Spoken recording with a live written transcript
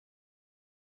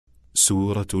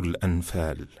سورة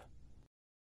الأنفال.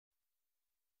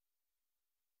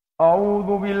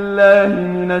 أعوذ بالله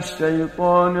من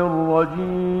الشيطان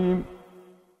الرجيم.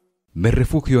 Me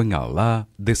refugio en Allah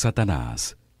de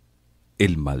Satanás,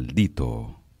 el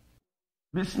maldito.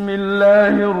 بسم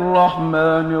الله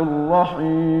الرحمن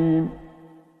الرحيم.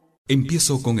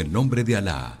 Empiezo con el nombre de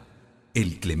Alá,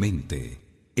 el Clemente,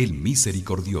 el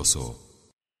Misericordioso.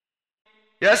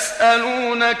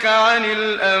 يسألونك عن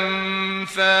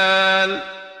الأنفال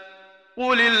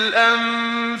قل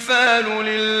الأنفال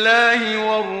لله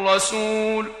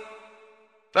والرسول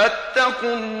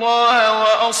فاتقوا الله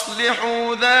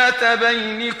وأصلحوا ذات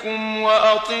بينكم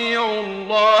وأطيعوا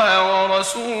الله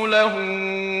ورسوله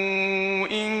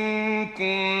إن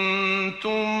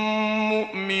كنتم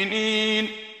مؤمنين.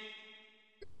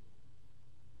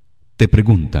 Te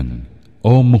preguntan,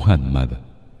 oh Muhammad,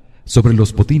 sobre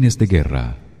los botines de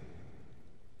guerra.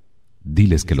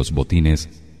 Diles que los botines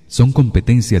son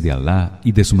competencia de Alá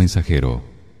y de su mensajero,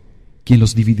 quien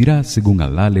los dividirá según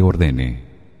Alá le ordene.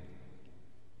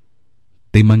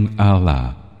 Teman a Alá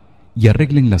y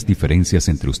arreglen las diferencias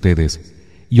entre ustedes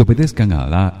y obedezcan a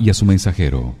Alá y a su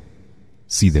mensajero,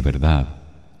 si de verdad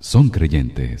son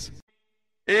creyentes.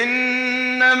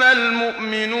 إنما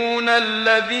المؤمنون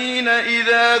الذين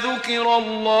إذا ذكر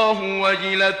الله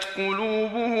وجلت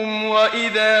قلوبهم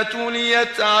وإذا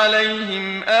تليت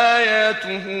عليهم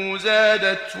آياته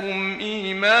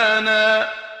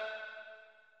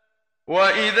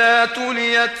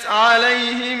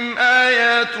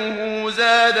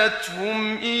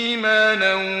زادتهم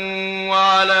إيمانا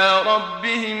وعلى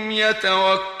ربهم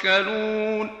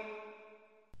يتوكلون.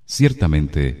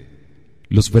 Ciertamente,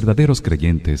 los verdaderos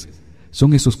creyentes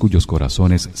son esos cuyos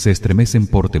corazones se estremecen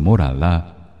por temor a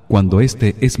Alá cuando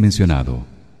éste es mencionado,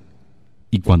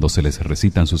 y cuando se les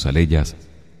recitan sus aleyas,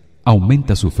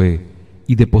 aumenta su fe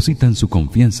y depositan su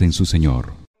confianza en su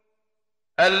Señor.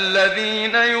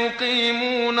 الذين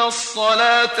يقيمون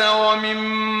الصلاة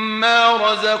ومما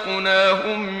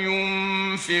رزقناهم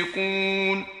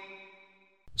ينفقون.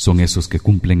 Son esos que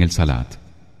cumplen el salat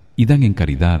y dan en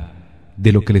caridad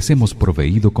de lo que les hemos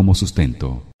proveído como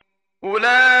sustento.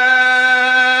 أولئك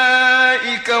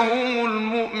هم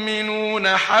المؤمنون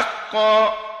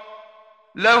حقا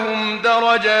لهم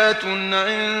درجات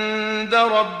عند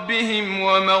ربهم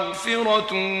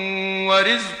ومغفرة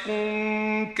ورزق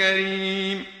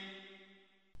كريم.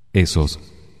 Esos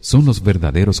son los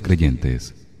verdaderos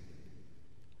creyentes.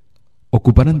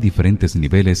 Ocuparán diferentes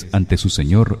niveles ante su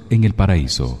Señor en el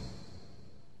paraíso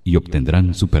y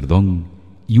obtendrán su perdón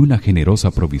y una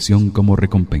generosa provisión como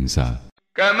recompensa.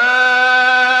 كما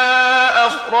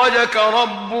أخرجك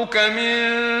ربك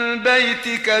من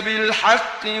بيتك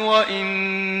بالحق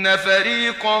وإن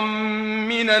فريقا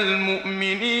من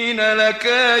المؤمنين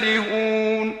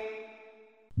لكارهون.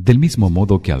 Del mismo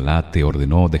modo que Alá te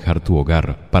ordenó dejar tu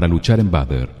hogar para luchar en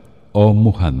Badr, oh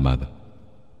Muhammad,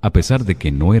 a pesar de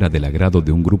que no era del agrado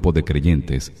de un grupo de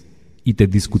creyentes y te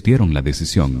discutieron la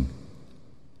decisión,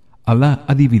 Alá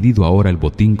ha dividido ahora el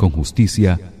botín con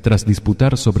justicia tras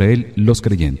disputar sobre él los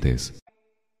creyentes.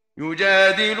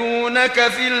 يجادلونك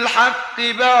في الحق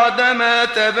بعدما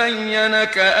تبين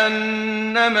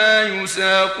كأنما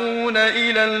يساقون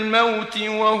إلى الموت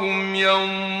وهم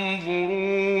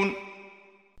ينظرون.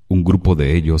 Un grupo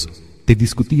de ellos te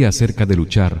discutía acerca de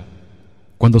luchar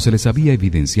cuando se les había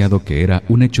evidenciado que era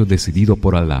un hecho decidido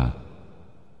por Alá,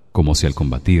 como si al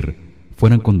combatir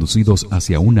fueran conducidos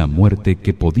hacia una muerte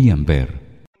que podían ver.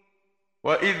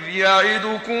 وَإِذْ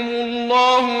يَعِدُكُمُ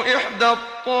اللَّهُ إِحْدَى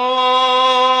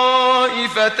الطَّائِفَتَيْنِ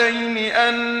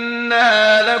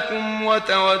أَنَّهَا لَكُمْ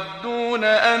وَتَوَدُّونَ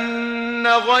أَنَّ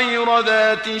غَيْرَ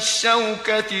ذَاتِ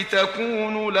الشَّوْكَةِ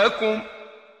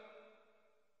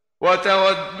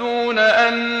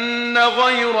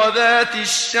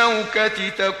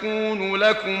تكون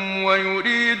لكم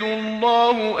ويريد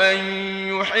الله أن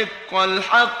يحق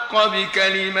الحق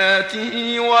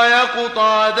بكلماته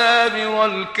ويقطع دابر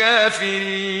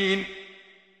الكافرين.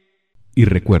 Y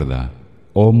recuerda,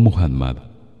 oh Muhammad,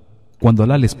 cuando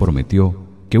Alá les prometió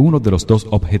que uno de los dos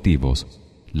objetivos,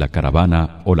 la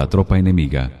caravana o la tropa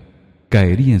enemiga,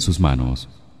 caería en sus manos.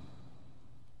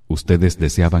 Ustedes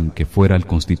deseaban que fuera el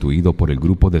constituido por el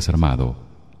grupo desarmado,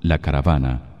 la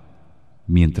caravana,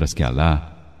 mientras que Alá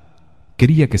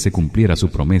quería que se cumpliera su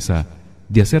promesa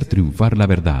de hacer triunfar la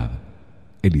verdad,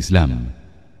 el Islam,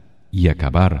 y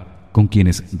acabar con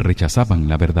quienes rechazaban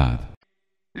la verdad.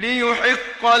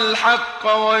 ليحق الحق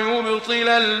ويبطل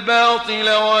الباطل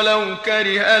ولو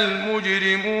كره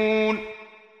المجرمون.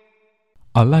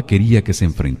 Alá quería que se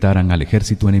enfrentaran al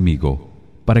ejército enemigo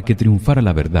para que triunfara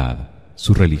la verdad,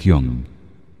 su religión,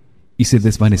 y se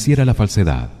desvaneciera la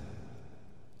falsedad,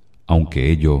 aunque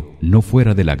ello no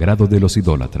fuera del agrado de los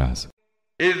idólatras.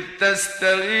 إذ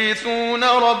تستغيثون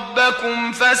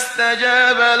ربكم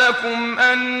فاستجاب لكم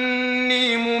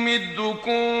أني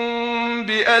ممدكم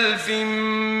بألف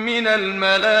من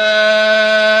الملائكة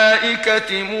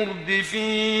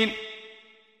مردفين.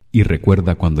 Y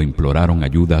recuerda cuando imploraron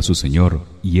ayuda a su Señor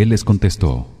y él les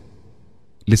contestó: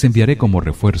 les enviaré como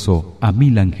refuerzo a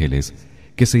 1000 ángeles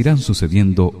que se irán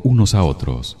sucediendo unos a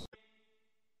otros.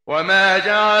 وما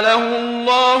جعله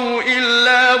الله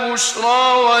إلا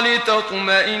بشرى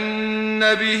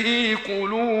ولتطمئن به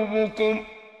قلوبكم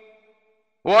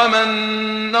وما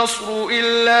النصر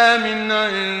إلا من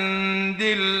عند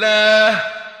الله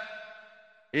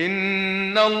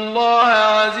إن الله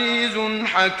عزيز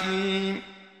حكيم.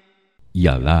 Y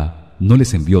Alá no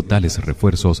les envió tales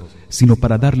refuerzos sino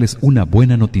para darles una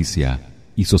buena noticia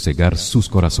y sosegar sus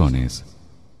corazones.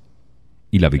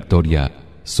 Y la victoria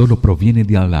solo proviene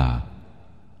de Alá.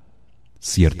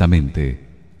 Ciertamente,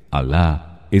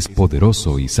 Alá es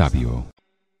poderoso y sabio.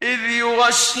 إذ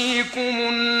يغشيكم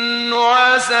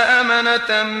النعاس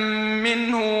أمنة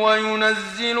منه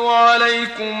وينزل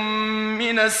عليكم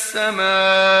من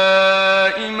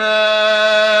السماء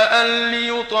ماء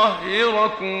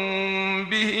ليطهركم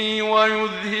به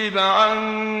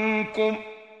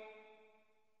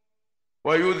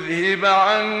ويذهب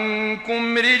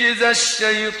عنكم رجز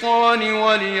الشيطان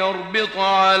وليربط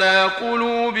على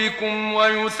قلوبكم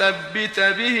ويثبت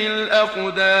به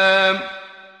الأقدام.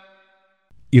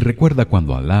 Y recuerda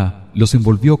cuando Alá los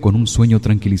envolvió con un sueño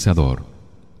tranquilizador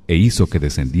e hizo que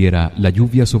descendiera la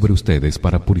lluvia sobre ustedes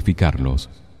para purificarlos,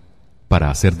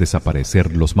 para hacer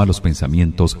desaparecer los malos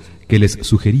pensamientos que les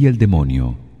sugería el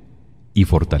demonio y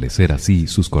fortalecer así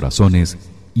sus corazones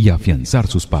y afianzar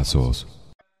sus pasos.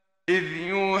 إذ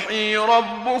يوحي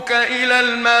ربك إلى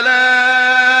الملائكة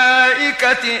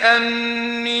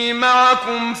أني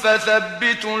معكم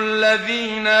فثبتوا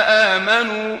الذين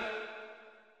آمنوا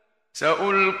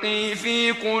سألقي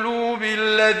في قلوب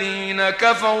الذين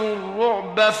كفروا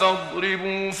الرعب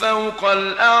فاضربوا فوق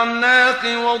الأعناق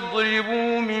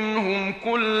واضربوا منهم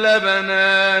كل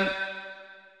بنان.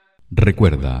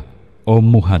 Recuerda, oh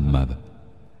Muhammad,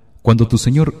 cuando tu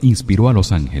Señor inspiró a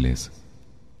los ángeles: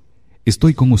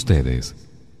 estoy con ustedes.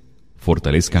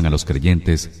 Fortalezcan a los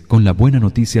creyentes con la buena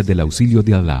noticia del auxilio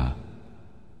de Alá.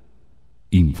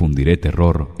 Infundiré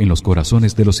terror en los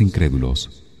corazones de los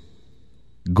incrédulos.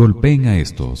 Golpeen a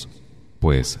estos,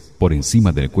 pues, por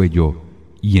encima del cuello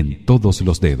y en todos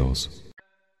los dedos.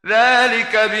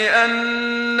 ذلك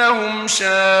بأنهم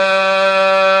شاقوا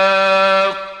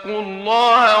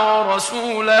الله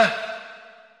ورسوله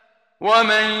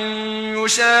ومن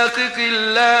يشاقق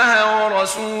الله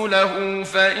ورسوله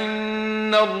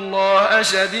فإن الله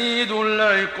شديد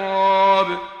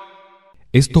العقاب.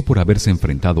 Esto por haberse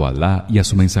enfrentado a Alá y a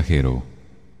su mensajero.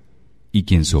 Y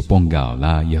quien se oponga a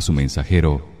Alá y a su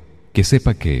mensajero, que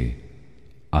sepa que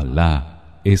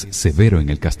Alá es severo en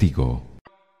el castigo.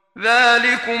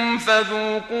 ذلكم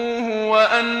فذوقوه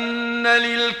وأن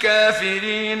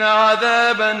للكافرين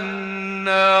عذاب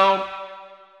النار.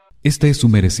 Este es su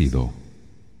merecido.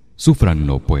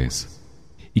 Súfranlo, pues,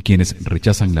 y quienes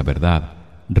rechazan la verdad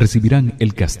recibirán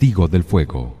el castigo del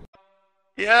fuego.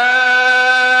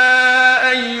 يا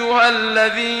أيها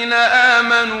الذين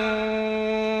آمنوا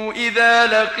إذا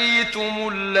لقيتم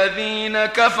الذين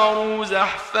كفروا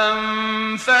زحفا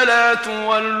فلا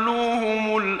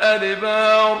تولوهم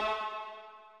الأدبار.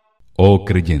 Oh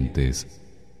creyentes,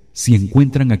 si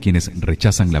encuentran a quienes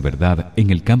rechazan la verdad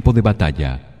en el campo de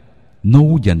batalla, no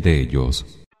huyan de ellos.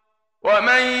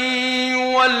 ومن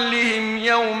يولهم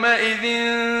يومئذ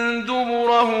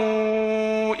دبره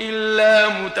إلا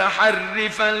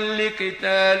متحرفا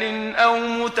لقتال أو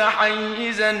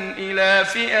متحيزا إلى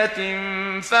فئة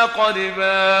فقد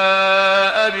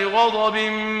باء بغضب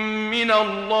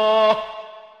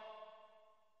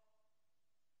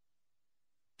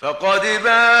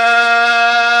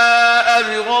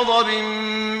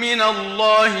من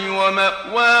الله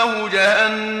ومأواه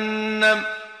جهنم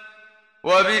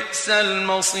وبئس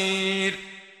المصير.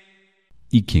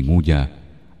 Y quien huya,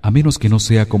 a menos que no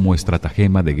sea como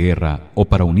estratagema de guerra o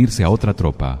para unirse a otra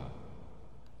tropa,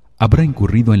 habrá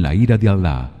incurrido en la ira de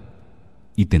Alá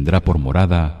y tendrá por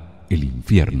morada el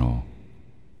infierno.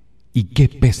 Y qué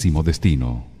pésimo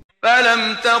destino.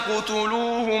 فلم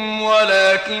تقتلوهم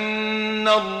ولكن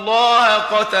الله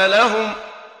قتلهم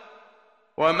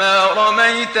وما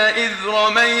رميت إذ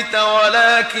رميت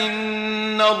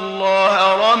ولكن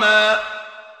الله رمى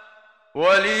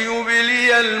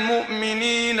وليبلي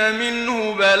المؤمنين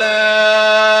منه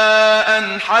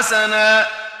بلاء حسنا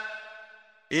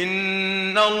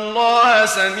إن الله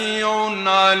سميع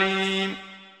عليم.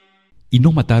 Y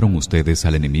no mataron ustedes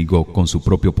al enemigo con su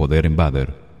propio poder en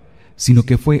Badr, sino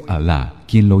que fue Alá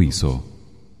quien lo hizo.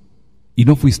 Y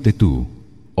no fuiste tú,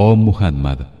 oh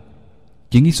Muhammad,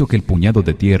 quien hizo que el puñado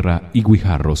de tierra y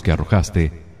guijarros que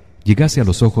arrojaste llegase a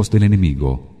los ojos del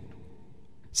enemigo,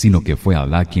 sino que fue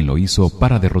Alá quien lo hizo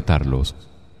para derrotarlos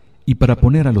y para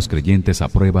poner a los creyentes a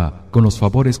prueba con los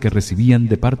favores que recibían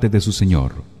de parte de su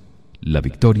Señor, la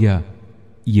victoria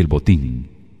y el botín.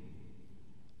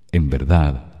 En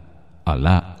verdad,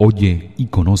 Alá oye y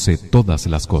conoce todas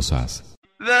las cosas.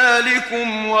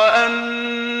 ذلكم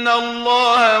وأن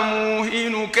الله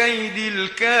موهن كيد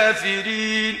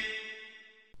الكافرين.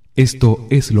 Esto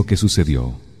es lo que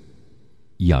sucedió.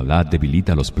 Y Alá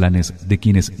debilita los planes de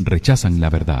quienes rechazan la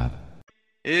verdad.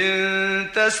 إن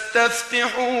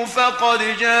تستفتحوا فقد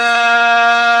جاءكم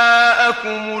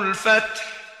الفتح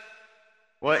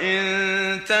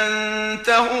وإن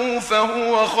تنتهوا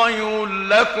فهو خير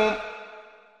لكم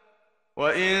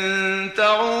وإن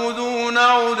تعودوا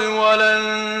نعد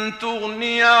ولن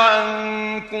تغني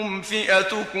عنكم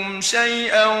فئتكم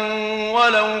شيئا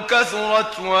ولو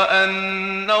كثرت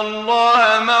وأن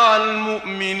الله مع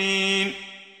المؤمنين.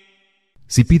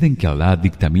 Si piden que Alá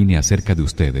dictamine acerca de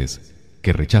ustedes,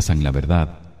 que rechazan la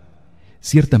verdad,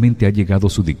 ciertamente ha llegado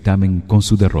su dictamen con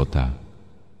su derrota.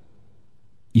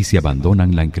 Y si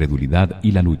abandonan la incredulidad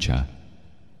y la lucha,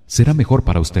 será mejor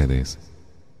para ustedes.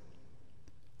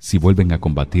 Si vuelven a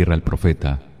combatir al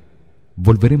profeta,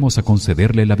 volveremos a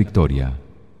concederle la victoria.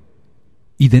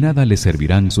 Y de nada les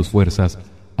servirán sus fuerzas,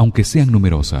 aunque sean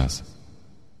numerosas.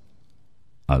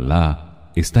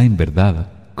 Alá está en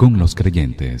verdad con los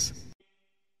creyentes.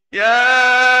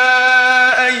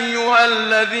 يا أيها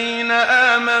الذين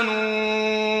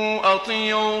آمنوا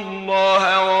أطيعوا الله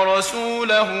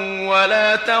ورسوله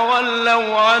ولا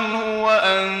تولوا عنه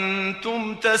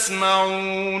وأنتم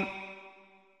تسمعون.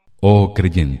 Oh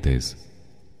creyentes,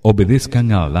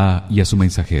 obedezcan a Alá y a su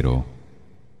mensajero,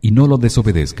 y no lo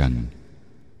desobedezcan,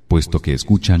 puesto que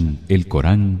escuchan el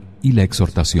Corán y la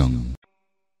exhortación.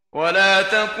 ولا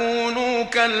تكونوا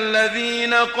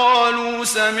كالذين قالوا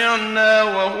سمعنا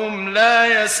وهم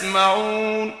لا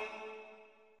يسمعون.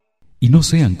 Y no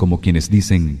sean como quienes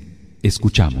dicen,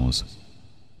 escuchamos,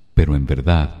 pero en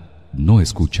verdad no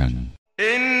escuchan.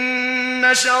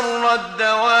 إن شر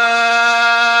الدواب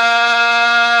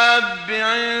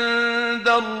عند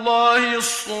الله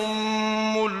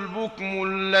الصم البكم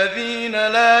الذين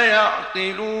لا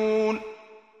يعقلون.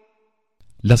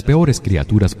 Las peores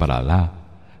criaturas para Alá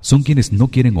son quienes no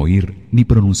quieren oír ni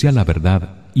pronunciar la verdad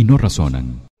y no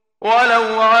razonan.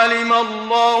 ولو علم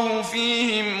الله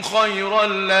فيهم خيرا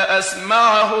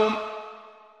لأسمعهم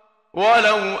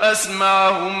ولو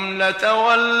أسمعهم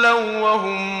لتولوا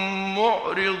وهم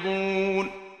معرضون.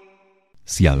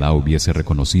 Si Alá hubiese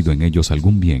reconocido en ellos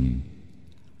algún bien,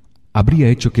 habría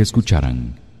hecho que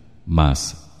escucharan,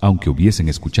 mas aunque hubiesen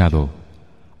escuchado,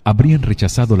 habrían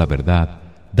rechazado la verdad,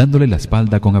 dándole la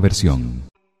espalda con aversión.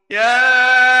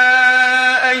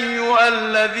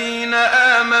 الذين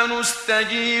آمنوا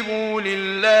استجيبوا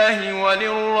لله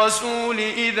وللرسول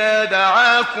إذا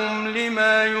دعاكم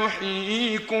لما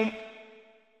يحييكم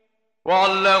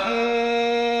واعلموا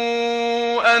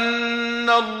أن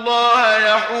الله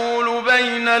يحول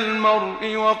بين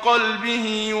المرء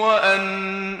وقلبه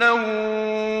وأنه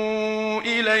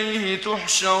إليه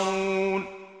تحشرون.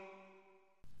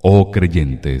 Oh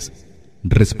creyentes,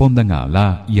 respondan a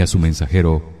Alá y a su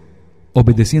mensajero,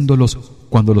 obedeciéndolos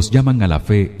cuando los llaman a la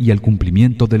fe y al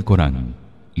cumplimiento del Corán,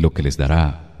 lo que les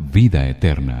dará vida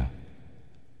eterna.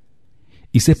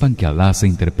 Y sepan que Alá se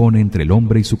interpone entre el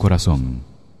hombre y su corazón,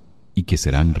 y que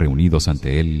serán reunidos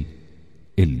ante él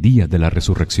el día de la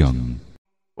resurrección.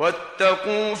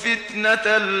 واتقوا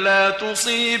فتنة لا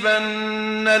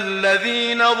تصيبن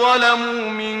الذين ظلموا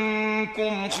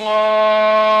منكم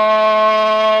خاصة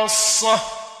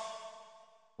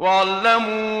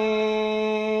واعلموا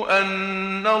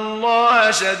أن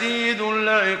الله شديد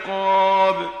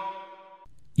العقاب.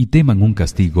 Y teman un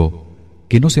castigo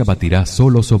que no se abatirá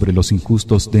solo sobre los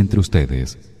injustos de entre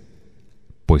ustedes,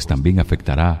 pues también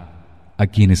afectará a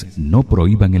quienes no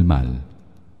prohíban el mal.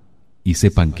 Y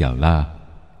sepan que Alá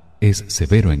es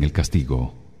severo en el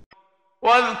castigo.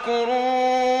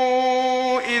 واذكروا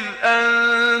إذ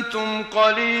أنتم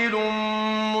قليل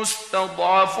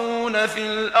مستضعفون في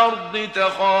الأرض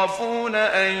تخافون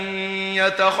أن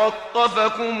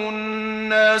يتخطفكم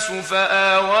الناس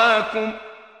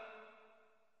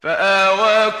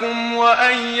فآواكم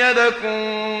وأيدكم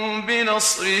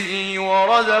بنصره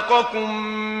ورزقكم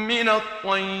من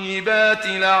الطيبات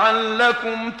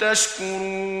لعلكم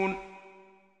تشكرون.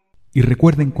 Y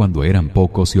recuerden cuando eran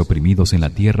pocos y oprimidos en la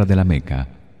tierra de la Meca,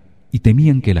 y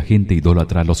temían que la gente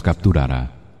idólatra los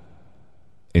capturara.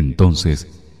 Entonces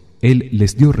él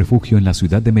les dio refugio en la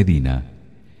ciudad de Medina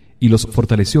y los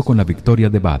fortaleció con la victoria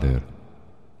de Badr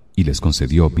y les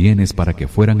concedió bienes para que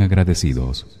fueran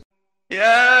agradecidos.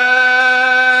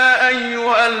 يا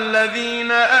أيها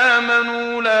الذين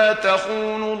آمنوا لا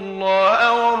تخونوا الله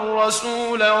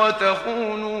والرسول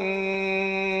وتخونوا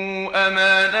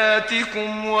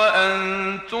أماناتكم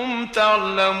وأنتم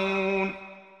تعلمون.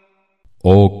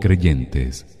 Oh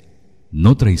creyentes,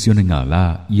 no traicionen a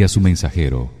Alá y a su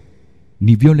mensajero,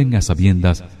 ni violen a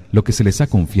sabiendas lo que se les ha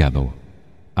confiado,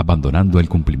 abandonando el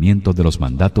cumplimiento de los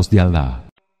mandatos de Alá.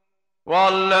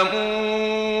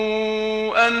 واعلموا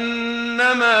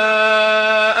أنما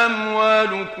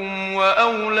أموالكم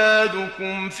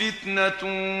وأولادكم فتنة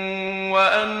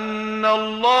وأن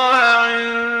الله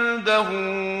عنده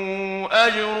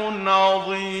أجر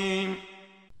عظيم.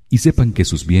 Y sepan que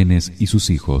sus bienes y sus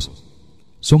hijos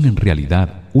son en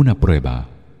realidad una prueba,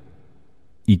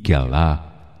 y que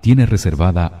Alá tiene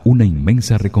reservada una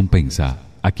inmensa recompensa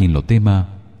a quien lo tema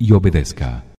y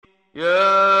obedezca.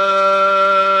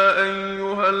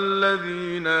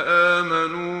 الذين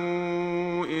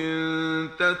آمنوا إن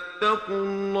تتقوا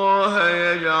الله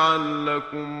يجعل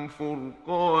لكم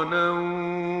فرقانا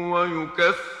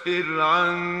ويكفر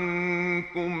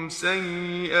عنكم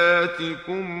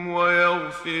سيئاتكم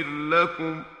ويغفر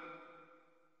لكم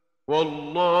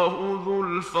والله ذو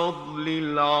الفضل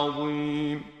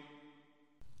العظيم.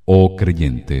 Oh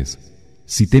creyentes,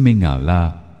 si temen a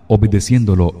Alá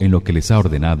obedeciéndolo en lo que les ha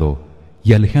ordenado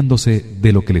y alejándose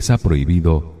de lo que les ha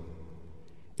prohibido,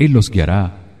 él los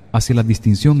guiará hacia la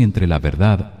distinción entre la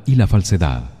verdad y la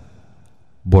falsedad,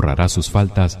 borrará sus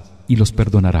faltas y los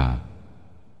perdonará,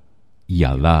 y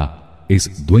Alá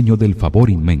es dueño del favor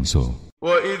inmenso.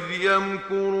 وَإِذْ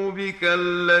يَمْكُرُ بِكَ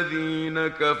الَّذِينَ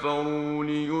كَفَرُوا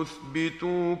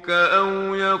لِيُثْبِتُوكَ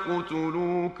أَوْ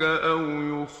يَقْتُلُوكَ أَوْ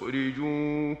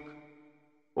يُخْرِجُوكَ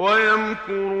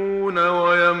وَيَمْكُرُونَ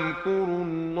وَيَمْكُرُ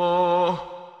اللَّهُ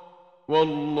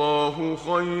وَاللَّهُ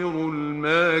خَيْرُ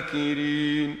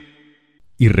الْمَاكِرِينَ.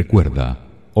 Y recuerda,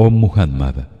 oh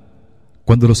Muhammad,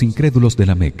 cuando los incrédulos de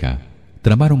la Meca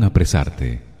tramaron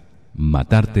apresarte,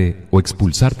 matarte o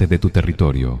expulsarte de tu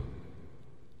territorio,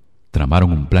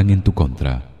 tramaron un plan en tu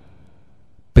contra,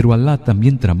 pero Alá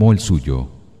también tramó el suyo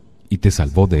y te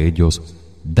salvó de ellos,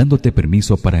 dándote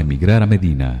permiso para emigrar a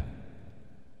Medina,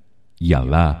 y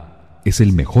Alá es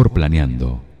el mejor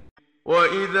planeando.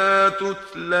 وَإِذَا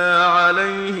تُتْلَى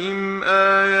عَلَيْهِمْ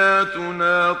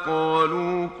آيَاتُنَا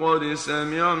قَالُوا قَدْ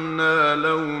سَمِعْنَا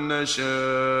لَوْ نَشَاءُ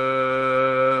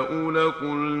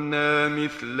لَقُلْنَا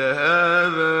مِثْلَ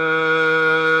هَذَا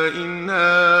إِنْ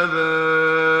هَذَا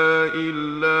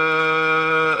إِلَّا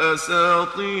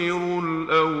أَسَاطِيرُ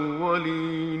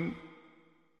الْأَوَّلِينَ.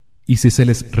 Y si se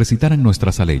les recitaran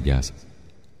nuestras aleyas,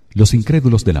 los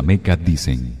incrédulos de la Meca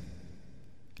dicen: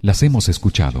 las hemos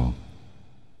escuchado.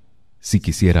 Si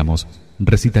quisiéramos,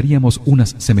 recitaríamos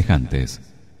unas semejantes.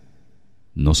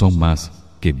 No son más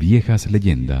que viejas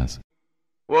leyendas.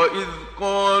 وَإِذْ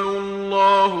قَالُوا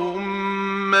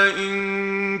اللَّهُمَّ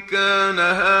إِن كَانَ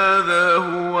هَذَا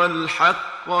هُوَ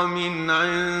الْحَقَّ مِنْ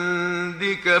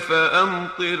عِندِكَ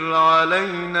فَأَمْطِرْ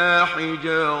عَلَيْنَا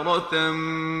حِجَارَةً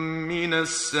مِنَ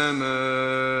السَّمَاءِ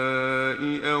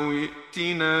أَوْ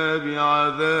ائْتِنَا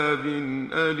بِعَذَابٍ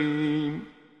أَلِيمٍ.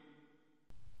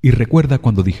 Y recuerda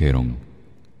cuando dijeron: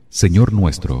 Señor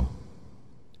nuestro,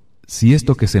 si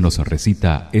esto que se nos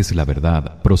recita es la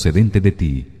verdad procedente de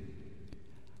ti,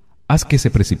 haz que se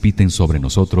precipiten sobre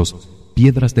nosotros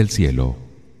piedras del cielo,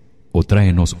 o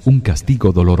tráenos un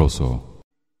castigo doloroso.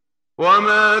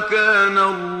 وَمَا كَانَ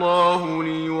اللَّهُ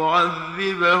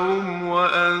لِيُعَذِّبَهُمْ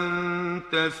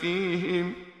وَأَنْتَ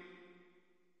فِيهِمْ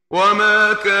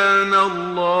وَمَا كَانَ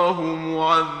اللَّهُ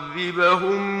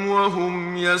مُعَذِّبَهُمْ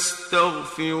وَهُمْ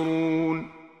يَسْتَغْفِرُونَ.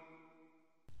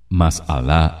 Mas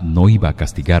Alá no iba a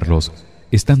castigarlos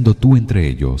estando tú entre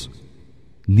ellos,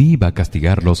 ni iba a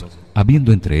castigarlos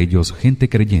habiendo entre ellos gente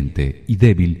creyente y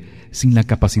débil sin la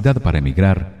capacidad para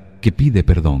emigrar que pide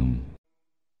perdón.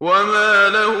 وَمَا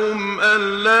لَهُمْ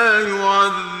أَلَّا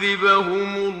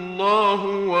يُعَذِّبَهُمُ اللَّهُ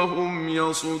وَهُمْ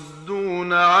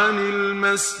يَصُدُّونَ عَنِ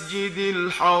الْمَسْجِدِ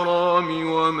الْحَرَامِ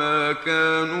وَمَا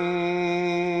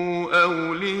كَانُوا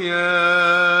أَوْلِيَاءَهُ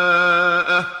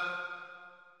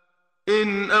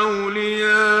إِنْ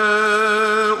أَوْلِيَاؤُهُ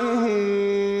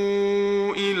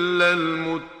إِلَّا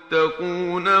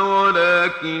الْمُتَّقُونَ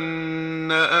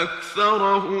وَلَكِنَّ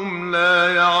أَكْثَرَهُمْ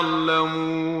لَا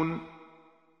يَعْلَمُونَ.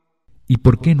 ¿Y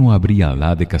por qué no habría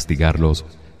Alá de castigarlos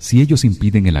si ellos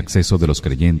impiden el acceso de los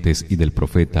creyentes y del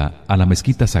profeta a la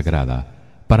mezquita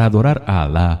sagrada para adorar a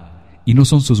Alá ¿y no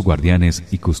son sus guardianes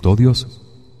y custodios?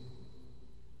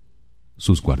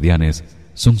 Sus guardianes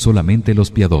son solamente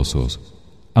los piadosos,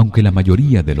 aunque la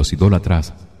mayoría de los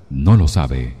idólatras no lo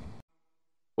sabe.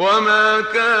 وما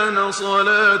كان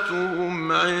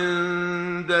صلاتهم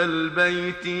عند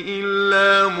البيت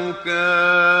إلا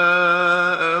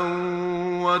مكاء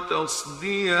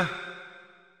وتصدية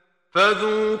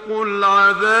فذوقوا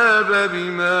العذاب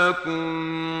بما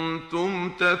كنتم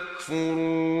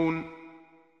تكفرون.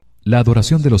 La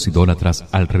adoración de los idólatras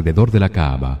alrededor de la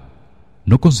Kaaba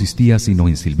no consistía sino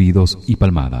en silbidos y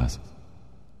palmadas.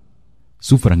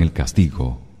 Sufran el castigo,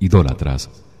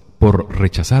 idólatras, por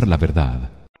rechazar la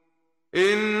verdad.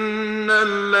 إن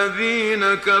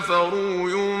الذين كفروا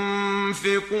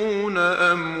ينفقون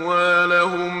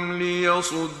أموالهم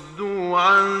ليصدوا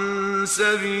عن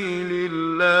سبيل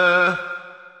الله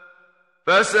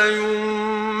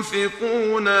فسينفقونها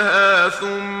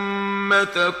ثم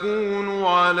تكون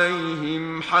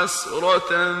عليهم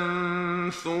حسرة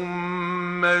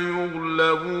ثم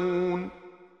يغلبون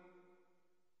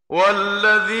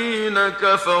والذين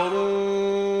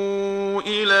كفروا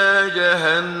إلى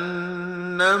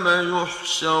جهنم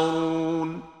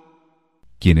يحشرون.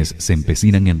 Quienes se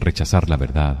empecinan en rechazar la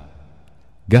verdad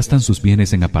gastan sus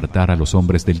bienes en apartar a los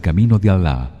hombres del camino de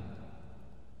Allah.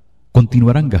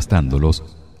 Continuarán gastándolos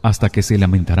hasta que se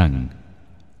lamentarán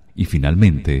y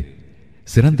finalmente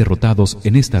serán derrotados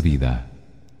en esta vida,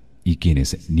 y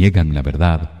quienes niegan la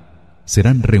verdad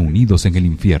serán reunidos en el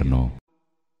infierno.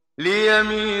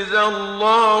 ليميز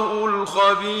الله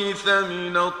الخبيث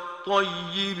من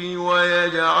الطيب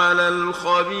ويجعل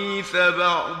الخبيث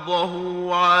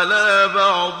بعضه على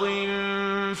بعض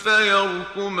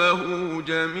فيركمه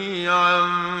جميعا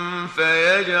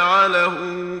فيجعله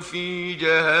في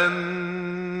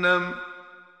جهنم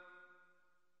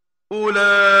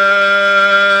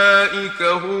أولئك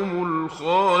هم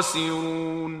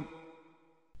الخاسرون.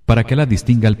 Para que la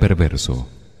distinga al perverso,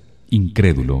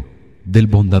 incrédulo, del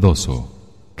bondadoso,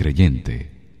 creyente,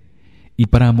 y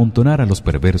para amontonar a los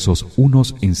perversos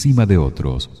unos encima de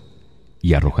otros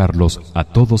y arrojarlos a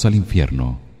todos al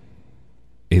infierno,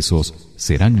 esos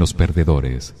serán los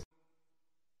perdedores.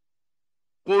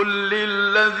 قل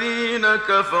للذين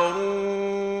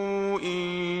كفروا إن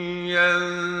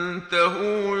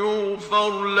ينتهوا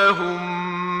يغفر لهم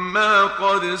ما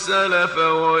قد سلف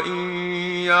وإن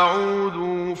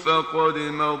يعودوا فقد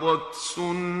مضت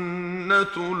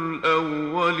سنة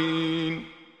الأولين.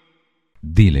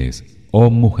 Diles, oh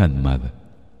Muhammad,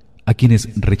 a quienes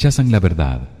rechazan la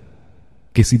verdad,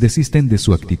 que si desisten de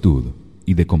su actitud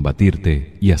y de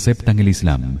combatirte y aceptan el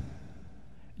Islam,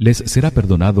 les será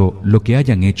perdonado lo que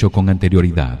hayan hecho con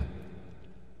anterioridad.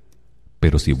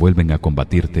 Pero si vuelven a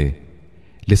combatirte,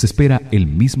 les espera el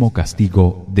mismo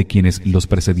castigo de quienes los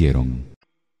precedieron.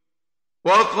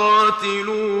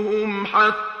 وقاتلوهم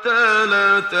حتى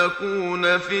لا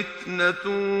تكون فتنة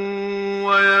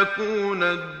ويكون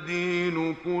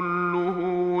الدين كله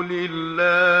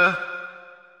لله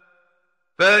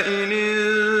فإن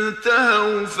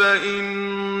انتهوا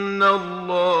فإن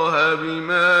الله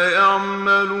بما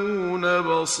يعملون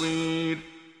بصير.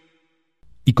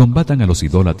 Y combatan a los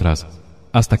idólatras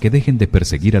hasta que dejen de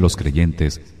perseguir a los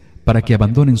creyentes para que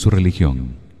abandonen su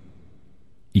religión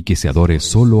y que se adore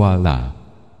solo a Allah.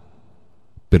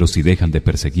 Pero si dejan de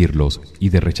perseguirlos y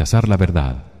de rechazar la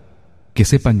verdad, que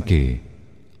sepan que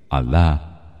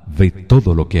Allah ve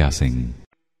todo lo que hacen.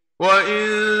 وَإِن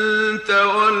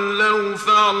تَوَلَّوْا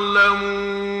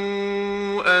فَاعْلَمُوا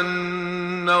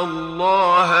أَنَّ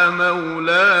اللَّهَ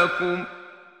مَوْلَاكُمْ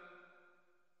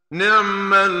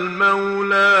نِعْمَ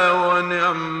الْمَوْلَى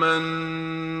وَنِعْمَ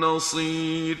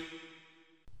النَّصِيرُ.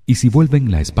 Y si vuelven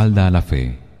la espalda a la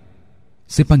fe,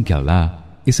 sepan que Allah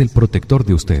es el protector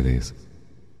de ustedes.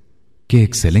 Qué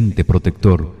excelente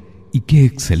protector y qué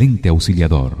excelente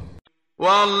auxiliador.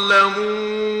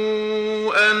 وَاعْلَمُوا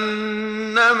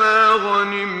أَنَّمَا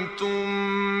غَنِمْتُم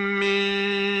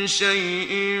مِّن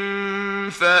شَيْءٍ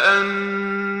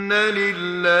فَأَنَّ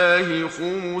لِلَّهِ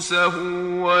خُمُسَهُ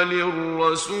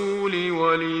وَلِلرَّسُولِ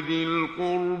وَلِذِي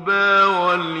الْقُرْبَى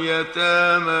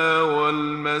وَالْيَتَامَى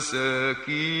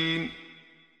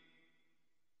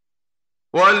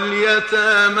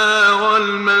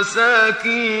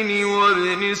وَالْمَسَاكِينِ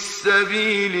وَابْنِ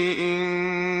السَّبِيلِ إِن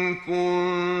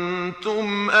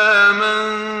كُنتُمْ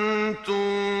آمَنتُم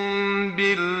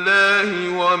بِاللَّهِ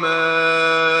وَمَا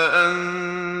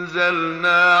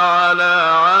أَنزَلْنَا عَلَىٰ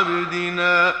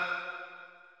عَبْدِنَا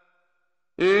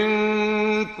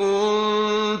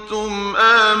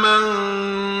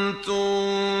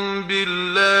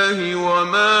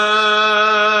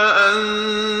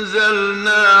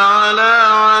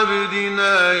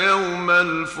يوم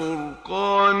الفرقان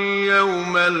الفرقان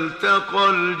يوم التقى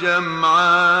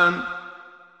الجمعان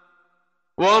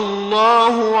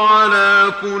والله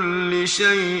على كل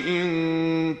شيء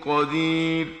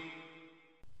قدير.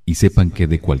 Y sepan que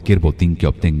de cualquier botín que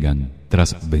obtengan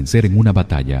tras vencer en una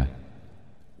batalla,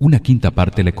 una quinta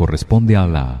parte le corresponde a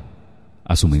Alá,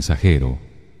 a su mensajero,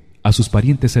 a sus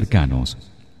parientes cercanos,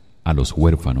 a los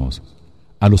huérfanos,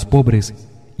 a los pobres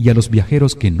y a los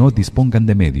viajeros que no dispongan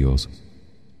de medios.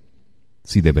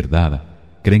 Si de verdad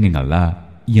creen en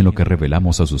Alá y en lo que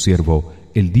revelamos a su siervo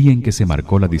el día en que se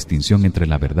marcó la distinción entre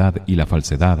la verdad y la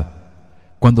falsedad,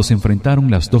 cuando se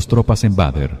enfrentaron las dos tropas en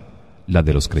Badr, la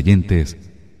de los creyentes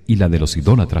y la de los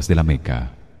idólatras de la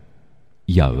Meca.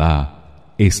 Y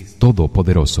Alá es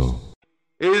todopoderoso.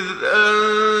 إذ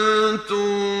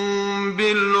أنتم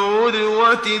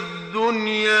بالعدوة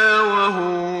الدنيا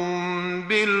وهم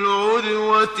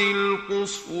بالعدوة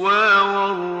القصوى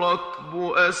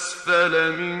والركب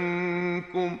أسفل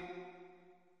منكم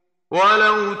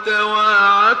ولو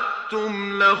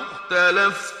تواعدتم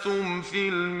لاختلفتم في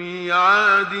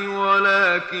الميعاد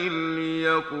ولكن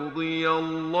ليقضي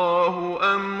الله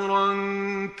أمرا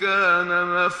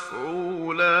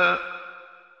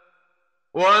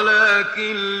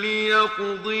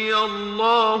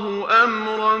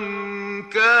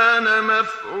كان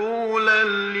مفعولا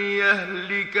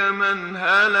ليهلك من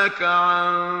هلك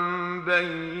عن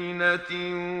بينة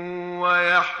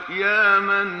ويحيى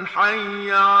من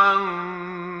حي عن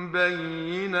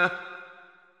بينة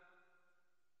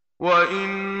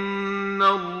وإن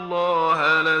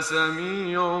الله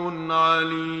لسميع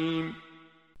عليم.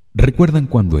 ¿Recuerdan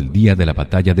cuando el día de la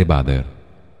batalla de Badr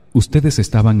ustedes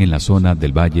estaban en la zona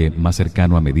del valle más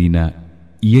cercano a Medina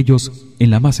y ellos en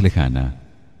la más lejana,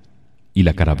 y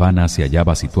la caravana se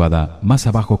hallaba situada más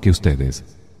abajo que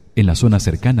ustedes, en la zona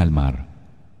cercana al mar?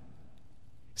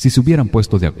 Si se hubieran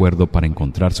puesto de acuerdo para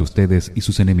encontrarse ustedes y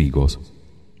sus enemigos,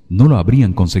 no lo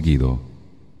habrían conseguido.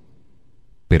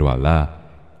 Pero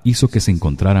Alá hizo que se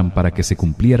encontraran para que se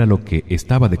cumpliera lo que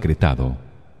estaba decretado,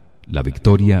 la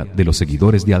victoria de los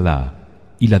seguidores de Alá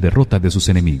y la derrota de sus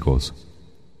enemigos,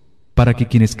 para que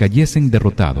quienes cayesen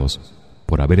derrotados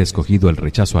por haber escogido el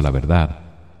rechazo a la verdad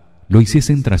lo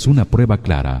hiciesen tras una prueba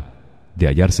clara de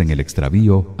hallarse en el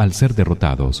extravío al ser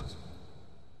derrotados,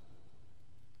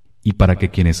 y para que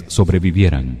quienes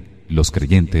sobrevivieran, los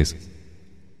creyentes,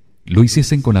 lo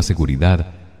hiciesen con la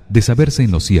seguridad de saberse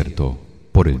en lo cierto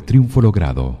por el triunfo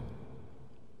logrado.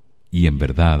 Y en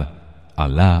verdad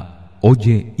Alá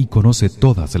oye y conoce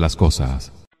todas las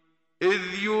cosas.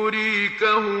 إذ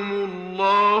يريكهم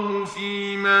الله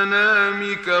في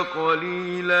منامك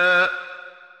قليلا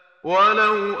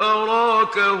ولو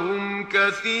أراكهم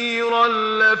كثيرا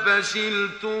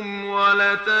لفشلتم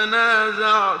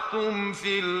ولتنازعتم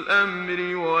في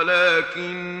الأمر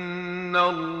ولكن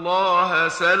الله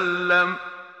سلم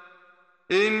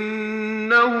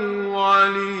إنه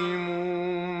عليم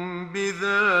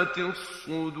بذات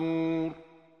الصدور.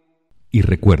 Y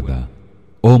recuerda,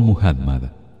 oh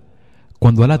Muhammad,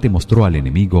 cuando Alá te mostró al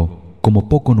enemigo como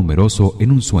poco numeroso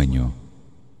en un sueño,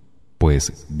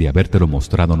 pues de habértelo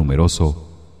mostrado numeroso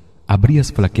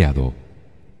habrías flaqueado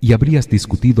y habrías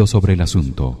discutido sobre el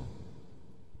asunto,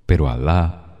 pero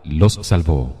Alá los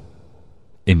salvó.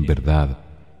 En verdad,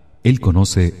 Él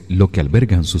conoce lo que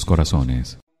albergan sus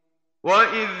corazones.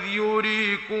 وَإِذْ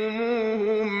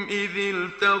يُرِيكُمُوهُمْ إِذِ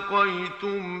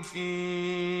الْتَقَيْتُمْ فِي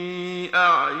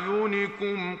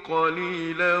أَعْيُنِكُمْ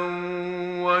قَلِيلًا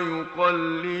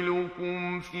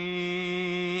وَيُقَلِّلُكُمْ فِي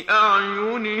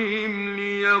أَعْيُنِهِمْ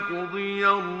لِيَقْضِيَ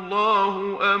اللَّهُ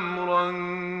أَمْرًا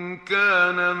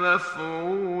كَانَ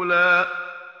مَفْعُولًا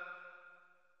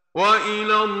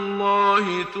وَإِلَى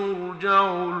اللَّهِ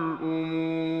تُرْجَعُ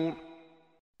الْأُمُورُ.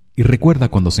 Y recuerda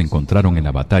cuando se encontraron en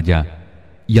la batalla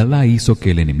y Alá hizo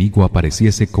que el enemigo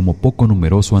apareciese como poco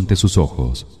numeroso ante sus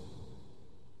ojos,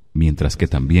 mientras que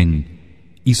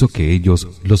también hizo que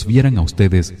ellos los vieran a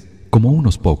ustedes como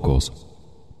unos pocos,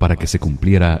 para que se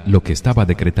cumpliera lo que estaba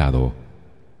decretado,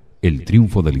 el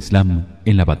triunfo del Islam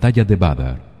en la batalla de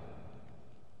Badr.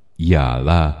 Y a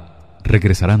Alá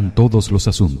regresarán todos los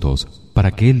asuntos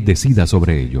para que él decida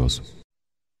sobre ellos.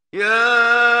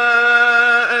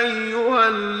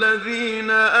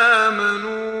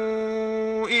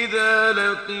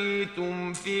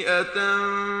 لقيتم فئة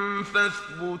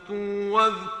فاثبتوا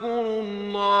واذكروا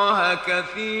الله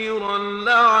كثيرا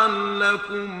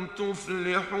لعلكم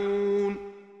تفلحون.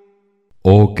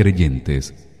 Oh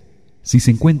creyentes, si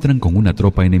se encuentran con una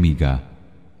tropa enemiga,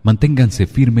 manténganse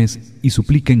firmes y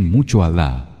supliquen mucho a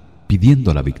Alá,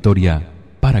 pidiendo la victoria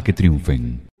para que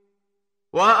triunfen.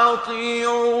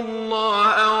 وأطيعوا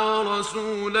الله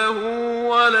ورسوله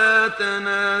ولا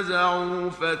تنازعوا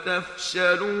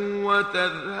فتفشلوا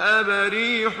وتذهب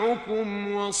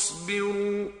ريحكم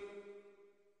واصبروا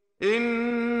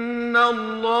إن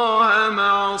الله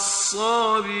مع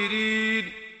الصابرين.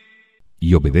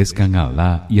 Y obedezcan a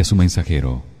Alá y a su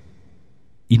mensajero,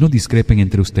 y no discrepen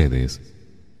entre ustedes,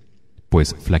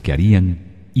 pues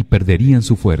flaquearían y perderían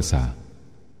su fuerza.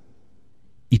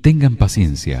 Y tengan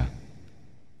paciencia.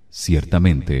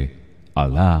 Ciertamente,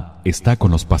 Alá está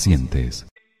con los pacientes.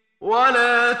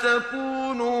 ولا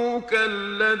تكونوا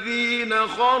كالذين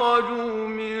خرجوا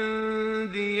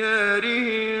من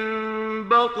ديارهم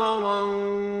بطرا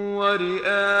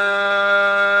ورئاء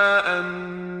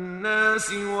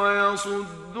الناس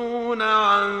ويصدون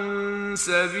عن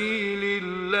سبيل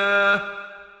الله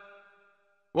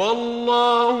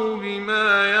والله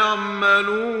بما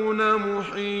يعملون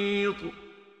محيط.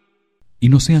 Y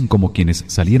no sean como quienes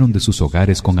salieron de sus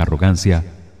hogares con arrogancia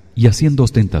y haciendo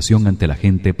ostentación ante la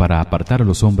gente para apartar a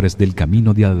los hombres del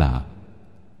camino de Alá.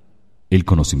 El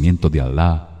conocimiento de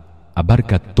Alá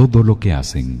abarca todo lo que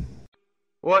hacen.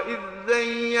 وَإِذْ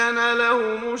زَيَّنَ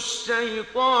لَهُمُ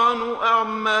الشَّيْطَانُ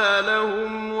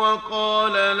أَعْمَالَهُمْ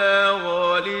وَقَالَ لَا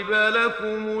غَالِبَ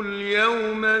لَكُمُ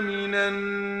الْيَوْمَ مِنَ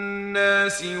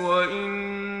النَّاسِ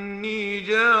وَإِنِّي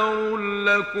جَارٌ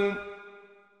لَكُمْ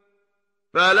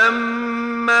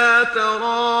فَلَمَّا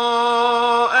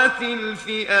تَرَاءَتِ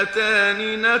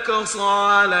الْفِئَتَانِ نَكَصَ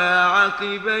عَلَى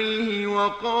عَقِبَيْهِ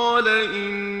وَقَالَ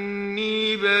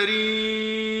إِنِّي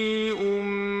بَرِيءٌ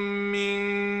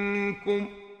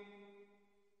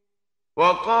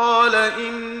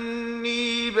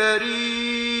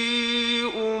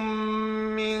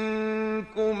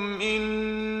منكم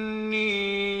إني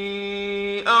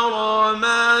أرى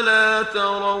ما لا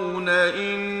ترون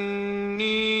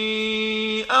إني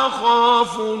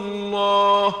أخاف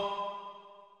الله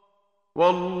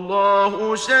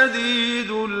والله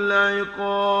شديد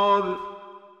العقاب.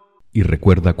 Y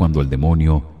recuerda cuando el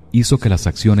demonio hizo que las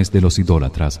acciones de los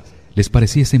idólatras les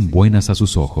pareciesen buenas a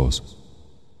sus ojos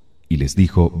y les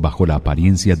dijo bajo la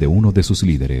apariencia de uno de sus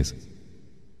líderes: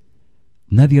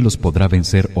 nadie los podrá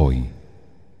vencer hoy,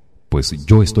 pues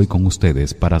yo estoy con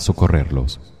ustedes para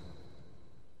socorrerlos.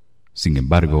 Sin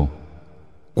embargo,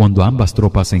 cuando ambas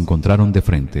tropas se encontraron de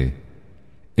frente,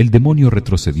 el demonio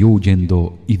retrocedió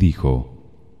huyendo y dijo: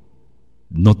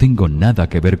 no tengo nada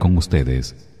que ver con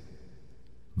ustedes.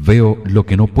 Veo lo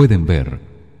que no pueden ver,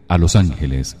 a los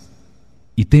ángeles,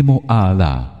 y temo a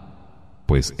Alá,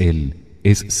 pues él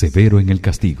es severo en el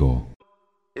castigo.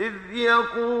 إذ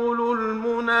يقول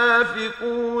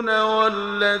المنافقون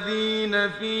والذين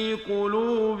في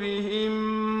قلوبهم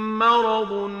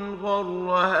مرض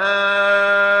غر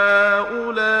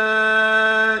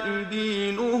هؤلاء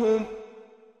دينهم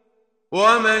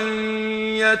ومن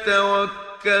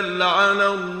يتوكل على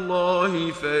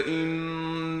الله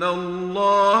فإن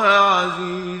الله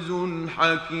عزيز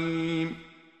حكيم.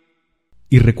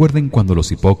 Y recuerden cuando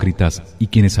los hipócritas y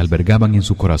quienes albergaban en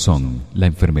su corazón la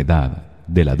enfermedad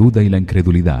de la duda y la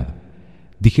incredulidad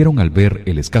dijeron al ver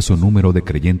el escaso número de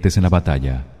creyentes en la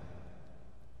batalla: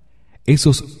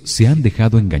 esos se han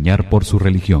dejado engañar por su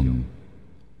religión,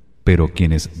 pero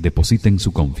quienes depositen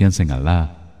su confianza en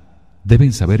Alá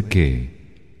deben saber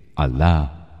que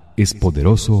Alá es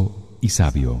poderoso y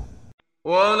sabio.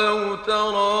 ولو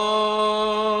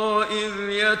ترى إذ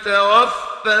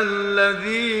يتوفى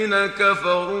الذين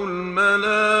كفروا الملائكة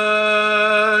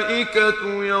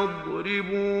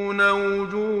يضربون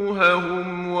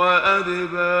وجوههم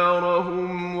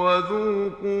وأدبارهم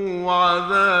وذوقوا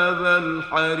عذاب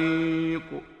الحريق.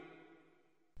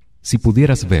 Si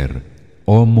pudieras ver,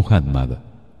 oh Muhammad,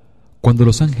 cuando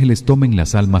los ángeles tomen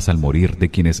las almas al morir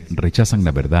de quienes rechazan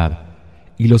la verdad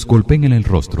y los golpeen en el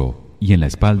rostro y en la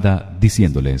espalda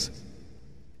diciéndoles: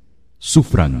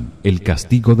 sufran el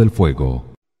castigo del fuego.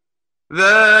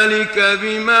 ذلك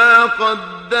بما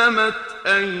قدمت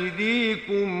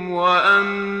أيديكم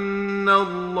وأن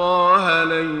الله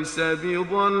ليس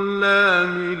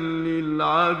بظلام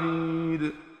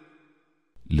للعبيد.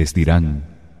 Les dirán: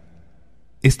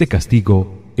 este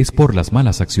castigo es por las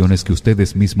malas acciones que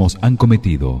ustedes mismos han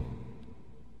cometido,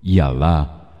 y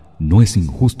Alá no es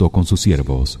injusto con sus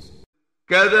siervos.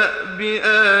 كدأب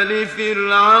آل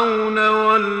فرعون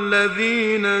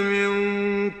والذين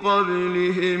من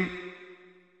قبلهم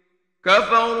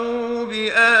كفروا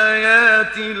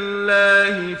بآيات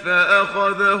الله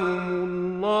فأخذهم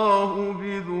الله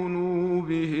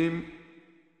بذنوبهم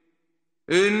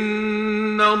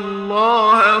إن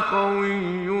الله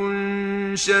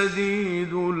قوي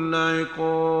شديد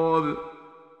العقاب.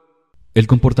 El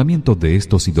comportamiento de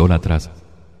estos idólatras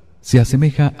se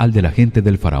asemeja al de la gente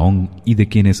del faraón y de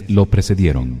quienes lo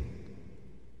precedieron.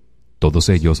 Todos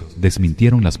ellos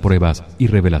desmintieron las pruebas y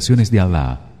revelaciones de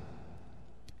Alá,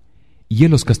 y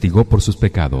él los castigó por sus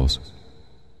pecados.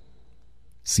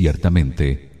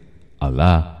 Ciertamente,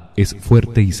 Alá es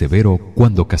fuerte y severo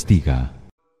cuando castiga.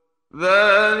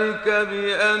 ذلك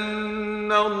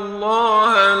بأن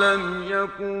الله لم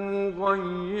يكن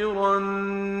مغيرا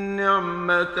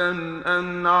نعمة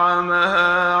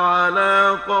أنعمها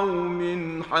على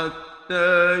قوم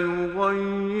حتى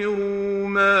يغيروا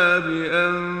ما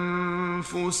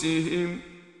بأنفسهم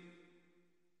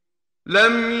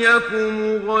لم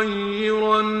يكن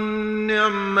مغيرا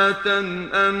نعمة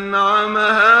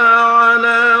أنعمها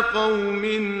على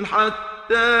قوم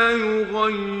حتى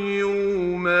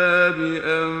يغيروا ما بأنفسهم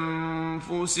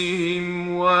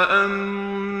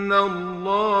وأن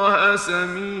الله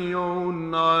سميع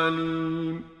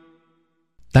عليم.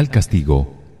 Tal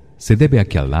castigo se debe a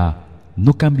que Alá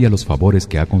no cambia los favores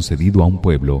que ha concedido a un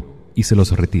pueblo y se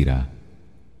los retira,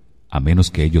 a menos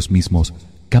que ellos mismos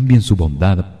cambien su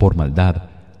bondad por maldad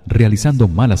realizando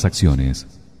malas acciones.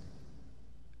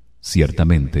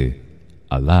 Ciertamente,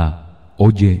 Alá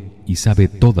oye y sabe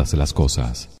todas las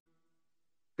cosas.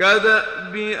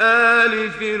 كدأب آل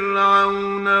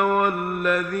فرعون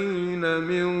والذين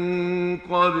من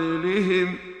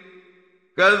قبلهم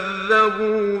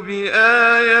كذبوا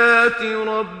بآيات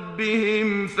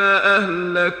ربهم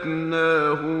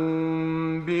فأهلكناهم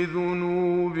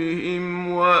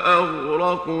بذنوبهم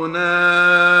وأغرقنا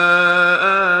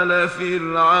آل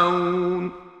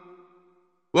فرعون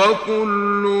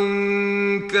وكل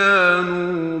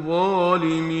كانوا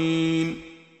ظالمين.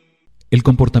 El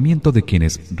comportamiento de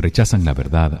quienes rechazan la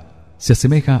verdad se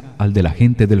asemeja al de la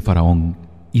gente del faraón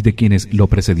y de quienes lo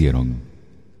precedieron.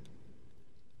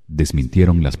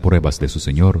 Desmintieron las pruebas de su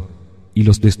Señor y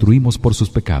los destruimos por sus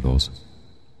pecados,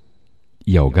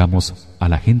 y ahogamos a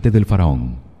la gente del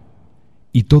faraón,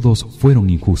 y todos fueron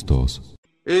injustos.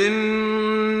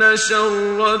 إن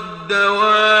شر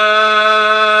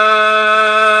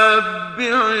الدواب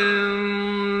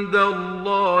عند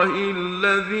الله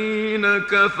الذين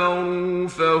كفروا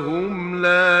فهم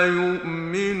لا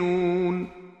يؤمنون.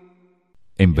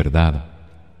 En verdad,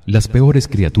 las peores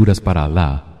criaturas para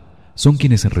Alá son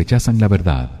quienes rechazan la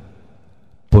verdad,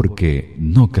 porque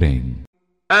no creen.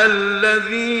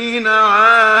 الذين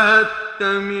عاهدت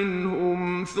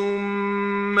منهم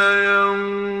ثم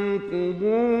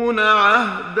ينقضون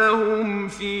عهدهم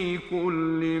في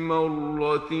كل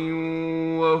مرة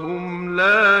وهم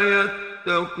لا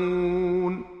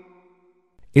يتقون.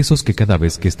 Esos que cada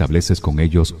vez que estableces con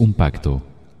ellos un pacto,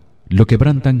 lo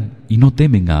quebrantan y no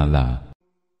temen a Alá.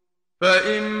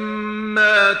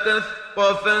 فإما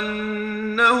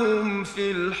تثقفنهم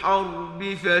في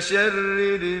الحرب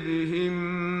فشرد بهم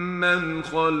من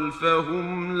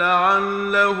خلفهم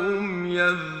لعلهم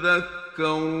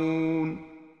يذكرون.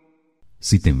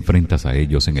 Si te enfrentas a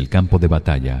ellos en el campo de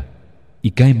batalla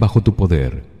y caen bajo tu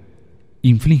poder,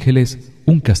 inflíngeles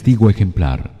un castigo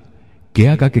ejemplar que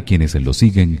haga que quienes lo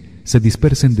siguen se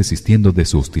dispersen desistiendo de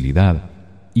su hostilidad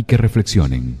y que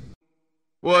reflexionen.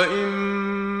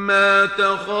 وإما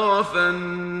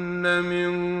تخافن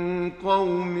من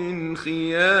قوم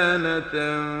خيانة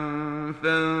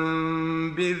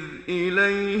فانبذ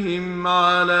إليهم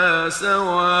على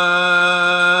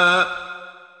سواء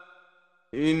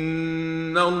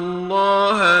إن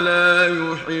الله لا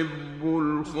يحب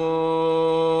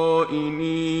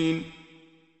الخائنين.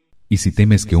 Y si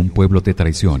temes que un pueblo te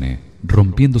traicione,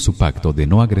 rompiendo su pacto de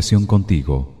no agresión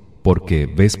contigo, porque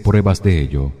ves pruebas de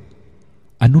ello,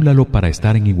 anúlalo para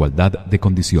estar en igualdad de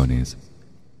condiciones.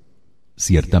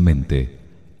 Ciertamente,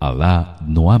 Alá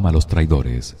no ama a los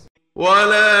traidores.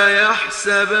 ولا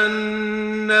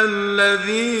يحسبن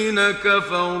الذين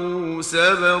كفروا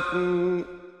سبقوا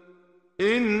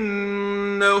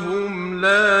إنهم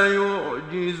لا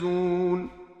يعجزون.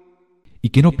 Y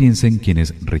que no piensen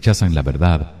quienes rechazan la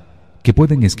verdad que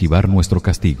pueden esquivar nuestro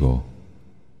castigo,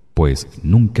 pues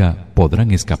nunca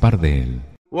podrán escapar de él.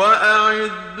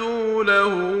 وأعدوا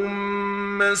لهم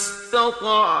ما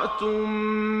استطعتم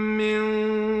من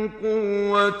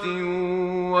قوة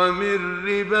ومن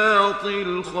رباط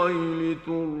الخيل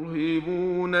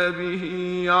ترهبون به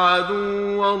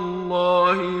عدو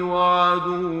الله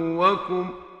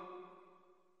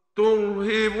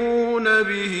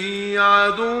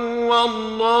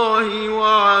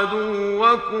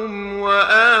وعدوكم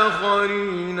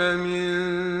وآخرين من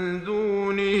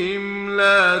دونهم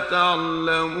لا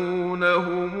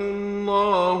تعلمونهم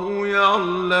الله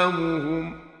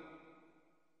يعلمهم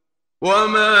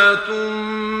وما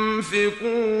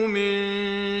تنفقوا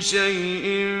من شيء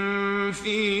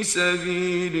في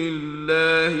سبيل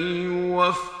الله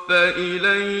يوفى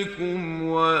إليكم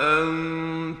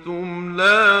وأنتم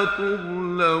لا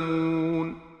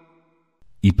تظلمون.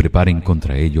 Y preparen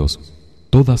contra ellos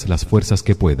todas las fuerzas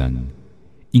que puedan,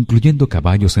 incluyendo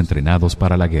caballos entrenados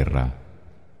para la guerra,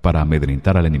 para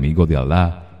amedrentar al enemigo de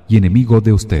Allah y enemigo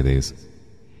de ustedes,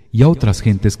 y a otras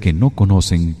gentes que no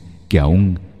conocen, que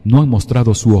aún no han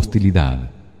mostrado su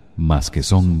hostilidad, mas que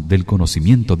son del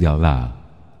conocimiento de Allah.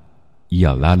 Y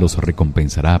Allah los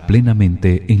recompensará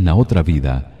plenamente en la otra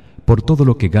vida por todo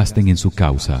lo que gasten en su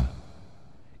causa,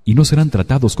 y no serán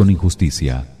tratados con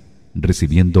injusticia,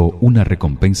 recibiendo una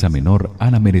recompensa menor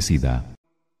a la merecida.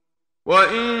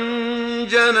 وَإِن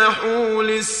جَنَحُوا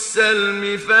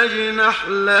لِلسَّلْمِ فَاجْنَحْ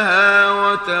لَهَا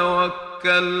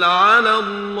وَتَوَكَّلْ عَلَى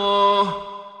اللَّهِ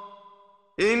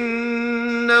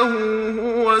إِنَّهُ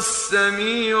هُوَ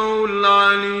السَّمِيعُ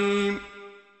الْعَلِيمُ.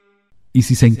 Y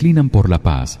si se inclinan por la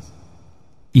paz,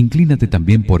 inclínate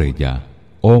también por ella,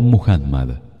 oh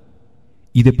Muhammad,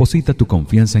 y deposita tu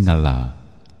confianza en Allah.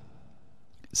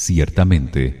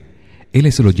 Ciertamente, Él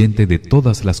es el oyente de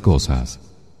todas las cosas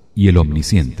y el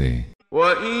omnisciente.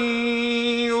 وَإِن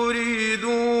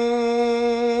يُرِيدُوا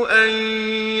أَن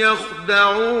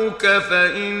يَخْدَعُوكَ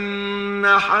فَإِنَّ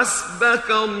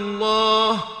حَسْبَكَ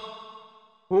اللَّهُ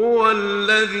هُوَ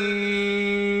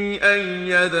الَّذِي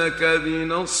أَيَّدَكَ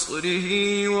بِنَصْرِهِ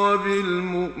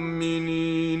وَبِالْمُؤْمِنِينَ.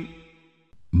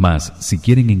 Mas si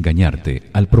quieren engañarte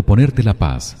al proponerte la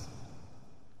paz,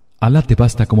 Allah te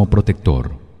basta como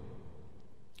protector.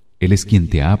 Él es quien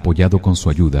te ha apoyado con su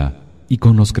ayuda y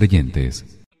con los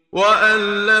creyentes.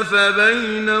 وَأَلَّفَ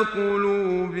بَيْنَ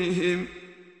قُلُوبِهِمْ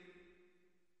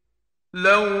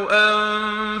لَوْ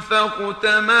أَنفَقْتَ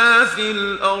مَا فِي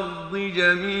الْأَرْضِ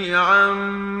جَمِيعًا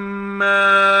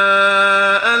مَا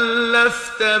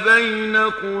أَلَّفْتَ بَيْنَ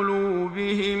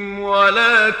قُلُوبِهِمْ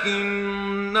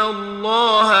وَلَكِنَّ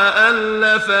اللَّهَ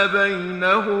أَلَّفَ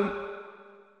بَيْنَهُمْ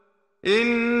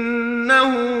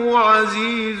إِنَّهُ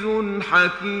عَزِيزٌ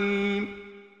حَكِيمٌ.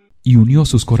 Y unió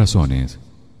sus corazones.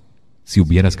 Si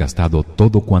hubieras gastado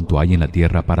todo cuanto hay en la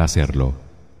tierra para hacerlo,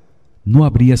 no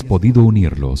habrías podido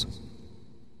unirlos,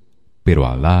 pero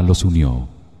Alá los unió.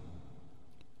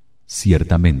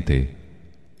 Ciertamente,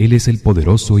 Él es el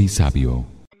poderoso y sabio.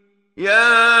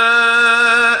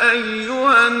 يا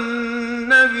أيها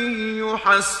النبي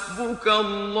حسبك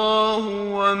الله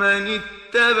ومن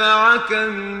اتبعك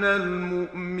من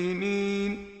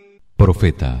المؤمنين.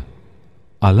 Profeta,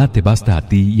 Alá te basta a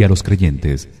ti y a los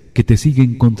creyentes que te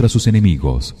siguen contra sus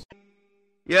enemigos.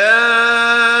 يا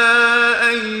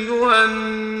أيها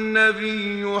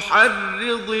النبي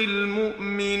حرض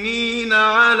المؤمنين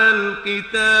على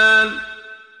القتال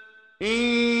إن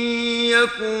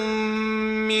يكن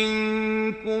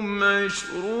منكم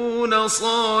 20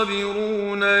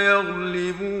 صابرون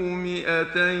يغلبوا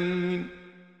 200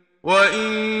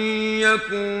 وإن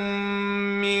يكن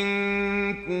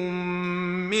منكم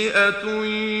 100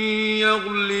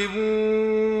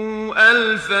 يغلبوا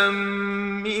 1000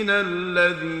 من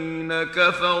الذين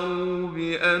كفروا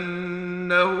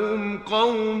بأنهم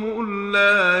قوم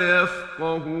لا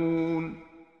يفقهون.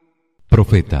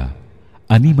 Profeta,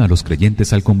 anima a los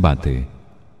creyentes al combate.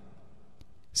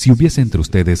 Si hubiese entre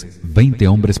ustedes 20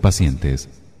 hombres pacientes,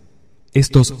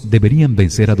 estos deberían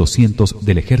vencer a 200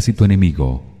 del ejército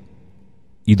enemigo,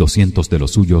 y 200 de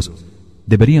los suyos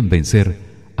deberían vencer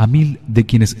a 1000 de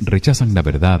quienes rechazan la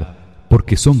verdad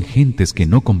porque son gentes que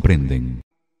no comprenden.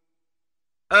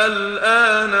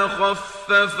 الآن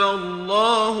خفف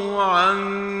الله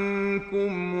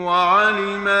عنكم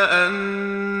وعلم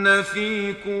أن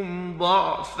فيكم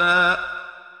ضعفا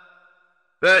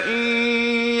فإن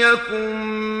يكن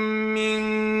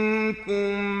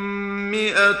منكم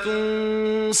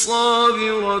 100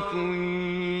 صابرة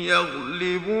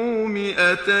يغلبوا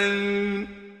 200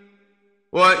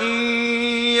 وإن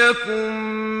يكن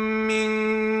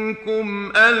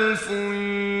منكم 1000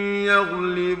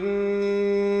 يغلبوا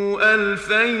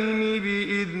 2000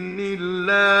 بإذن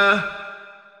الله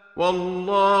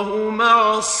والله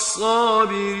مع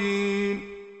الصابرين.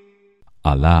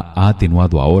 Alá ha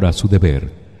atenuado ahora su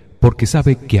deber porque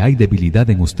sabe que hay debilidad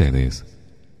en ustedes.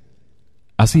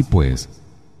 Así pues,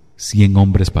 100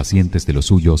 hombres pacientes de los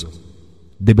suyos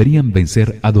deberían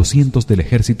vencer a 200 del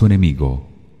ejército enemigo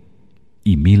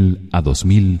y 1000 a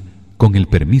 2000 con el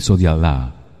permiso de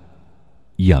Alá,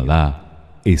 y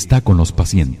Alá está con los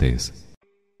pacientes.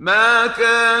 ما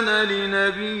كان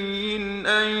لنبي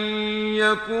أن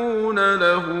يكون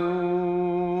له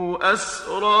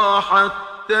أسرى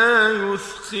حتى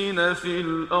يثخن في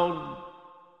الأرض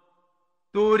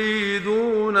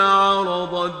تريدون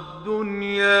عرض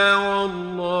الدنيا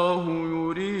والله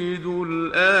يريد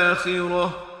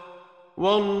الآخرة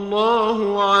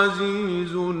والله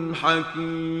عزيز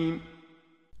حكيم.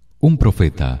 Un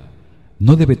profeta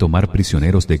no debe tomar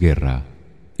prisioneros de guerra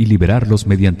y liberarlos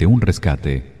mediante un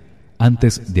rescate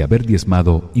antes de haber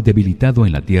diezmado y debilitado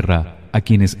en la tierra a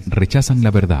quienes rechazan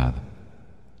la verdad.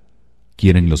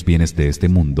 Quieren los bienes de este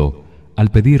mundo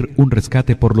al pedir un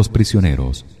rescate por los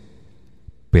prisioneros,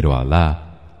 pero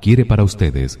Alá quiere para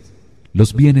ustedes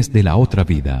los bienes de la otra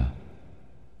vida,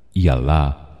 y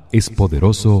Alá es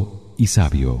poderoso y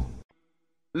sabio.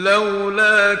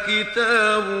 لولا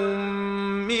كتاب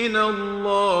من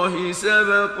الله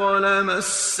سبق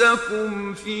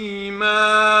لمسكم فيما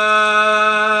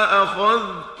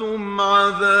أخذتم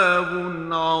عذاب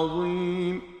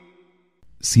عظيم.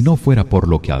 Si no fuera por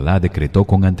lo que Alá decretó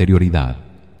con anterioridad,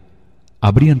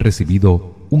 habrían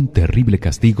recibido un terrible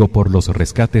castigo por los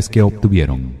rescates que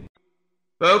obtuvieron.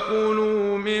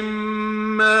 فكلوا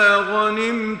مما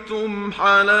غنمتم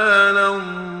حلالا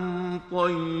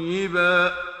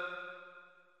طيبا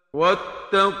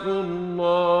واتقوا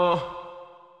الله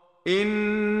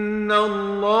إن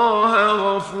الله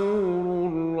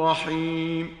غفور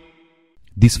رحيم.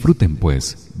 Disfruten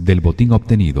pues del botín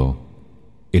obtenido,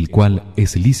 el cual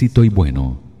es lícito y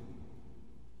bueno,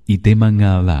 y teman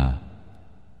a Alá.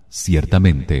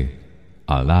 Ciertamente,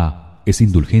 Alá es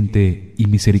indulgente y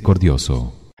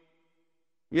misericordioso.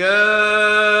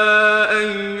 يا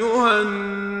أيها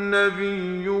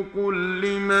النبي قل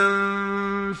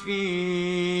لمن في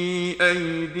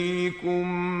أيديكم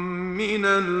من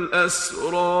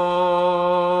الأسرى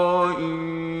إن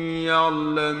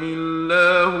يعلم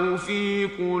الله في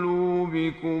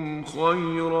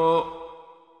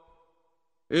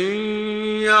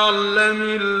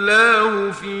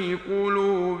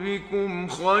قلوبكم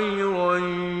خيرا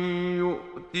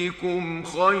يؤتكم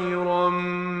خيرا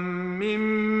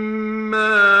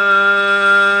مما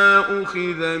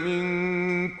أخذ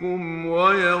منكم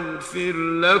ويغفر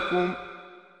لكم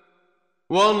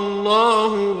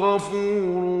والله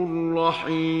غفور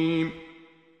رحيم.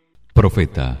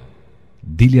 Profeta,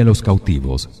 dile a los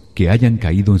cautivos que hayan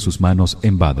caído en sus manos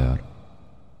en Badr: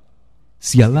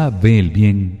 si Alá ve el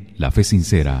bien, la fe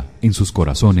sincera en sus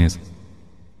corazones,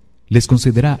 les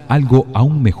concederá algo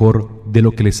aún mejor de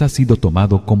lo que les ha sido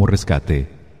tomado como rescate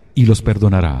y los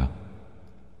perdonará.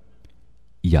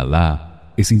 Y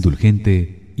Alá es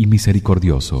indulgente y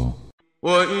misericordioso.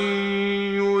 وَإِن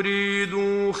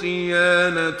يُرِيدُوا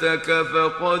خِيَانَتَكَ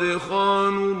فَقَدْ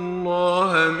خَانُوا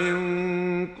اللَّهَ مِن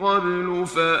قَبْلُ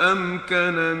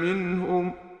فَأَمْكَنَ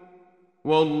مِنْهُمْ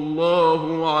وَاللَّهُ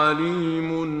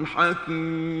عَلِيمٌ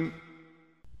حَكِيمٌ.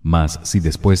 Mas si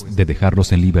después de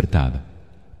dejarlos en libertad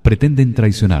pretenden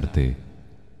traicionarte,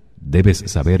 debes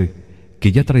saber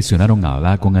que ya traicionaron a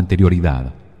Alá con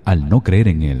anterioridad al no creer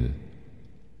en él,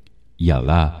 y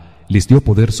Alá les dio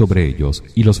poder sobre ellos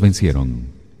y los vencieron,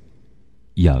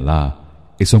 y Alá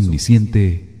es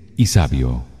omnisciente y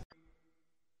sabio.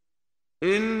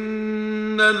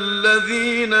 إن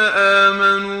الذين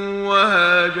آمنوا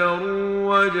وهاجروا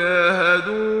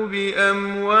وجاهدوا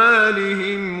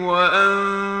بأموالهم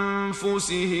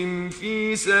وأنفسهم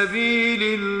في سبيل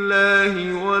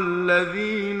الله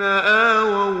والذين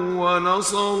آووا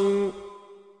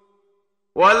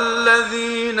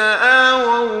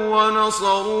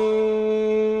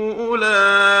ونصروا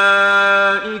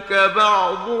أولئك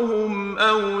بعضهم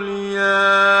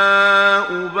أولياء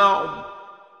بعض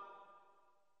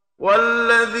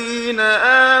والذين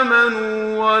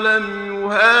آمنوا ولم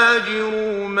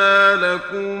يهاجروا ما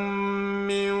لكم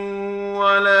من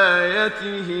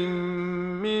ولايتهم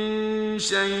من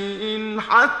شيء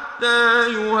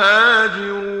حتى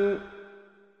يهاجروا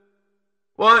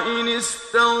وإن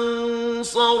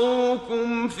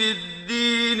استنصروكم في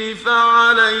الدين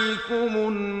فعليكم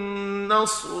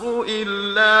النصر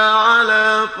إلا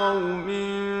على قوم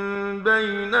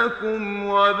بينكم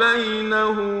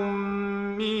وبينهم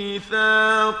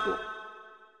ميثاق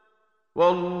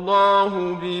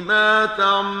والله بما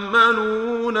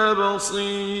تعملون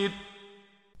بصير.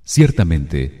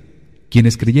 Ciertamente,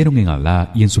 quienes creyeron en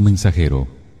Alá y en su mensajero,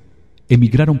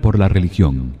 emigraron por la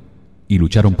religión y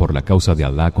lucharon por la causa de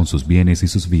Alá con sus bienes y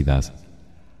sus vidas,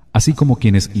 así como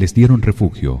quienes les dieron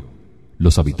refugio,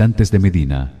 los habitantes de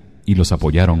Medina, y los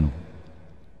apoyaron.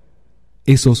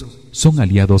 Esos son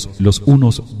aliados los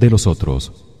unos de los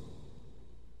otros.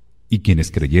 Y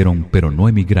quienes creyeron pero no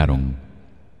emigraron,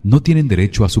 no tienen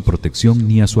derecho a su protección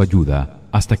ni a su ayuda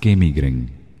hasta que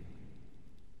emigren.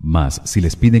 Mas si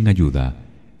les piden ayuda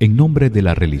en nombre de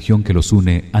la religión que los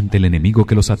une ante el enemigo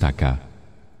que los ataca,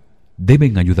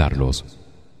 deben ayudarlos,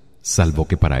 salvo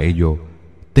que para ello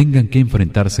tengan que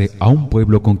enfrentarse a un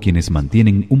pueblo con quienes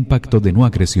mantienen un pacto de no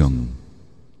agresión.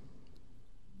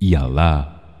 Y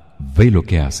Allah ve lo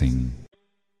que hacen.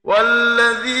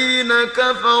 والذين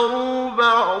كفروا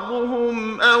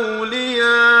بعضهم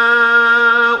أولياء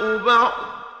بعض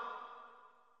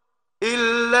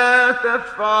إلا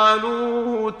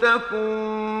تفعلوه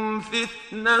تكن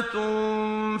فتنة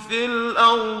في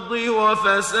الأرض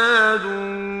وفساد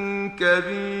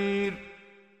كبير.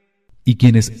 Y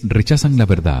quienes rechazan la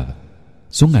verdad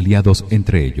son aliados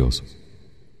entre ellos.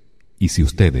 Y si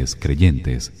ustedes,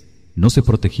 creyentes, no se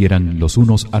protegieran los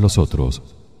unos a los otros,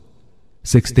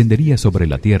 se extendería sobre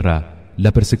la tierra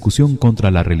la persecución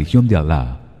contra la religión de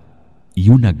Allah y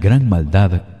una gran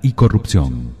maldad y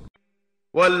corrupción.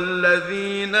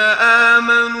 والذين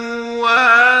آمنوا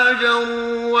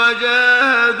وهاجروا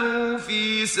وجاهدوا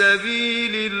في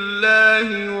سبيل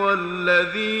الله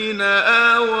والذين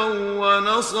آووا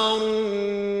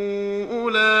ونصروا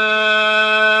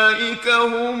أولئك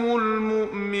هم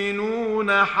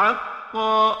المؤمنون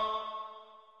حقا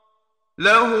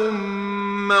لهم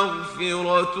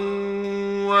مغفرة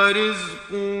ورزق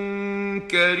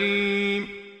كريم.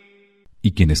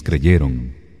 Y quienes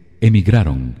creyeron,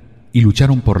 emigraron y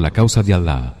lucharon por la causa de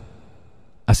Allah,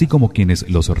 así como quienes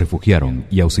los refugiaron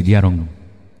y auxiliaron,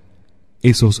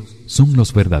 esos son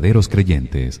los verdaderos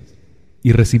creyentes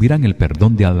y recibirán el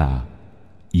perdón de Allah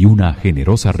y una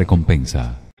generosa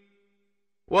recompensa.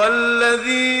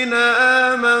 والذين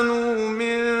آمنوا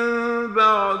من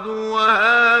بعد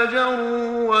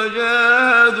وهاجروا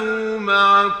وجاهدوا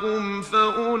معكم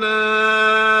فأولئك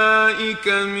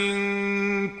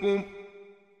منكم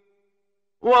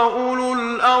وأولو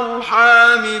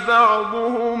الأرحام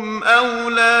بعضهم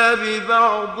أولى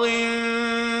ببعض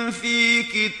في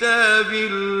كتاب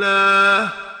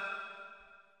الله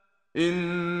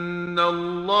إن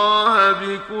الله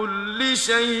بكل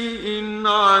شيء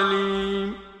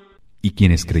عليم. Y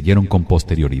quienes creyeron con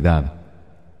posterioridad,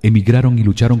 emigraron y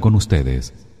lucharon con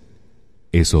ustedes,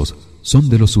 esos son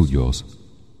de los suyos.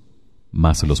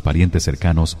 Mas los parientes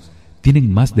cercanos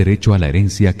tienen más derecho a la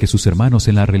herencia que sus hermanos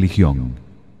en la religión,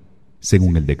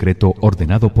 según el decreto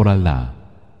ordenado por Allah.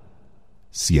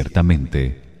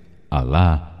 Ciertamente,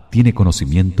 Allah tiene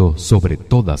conocimiento sobre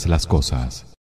todas las cosas.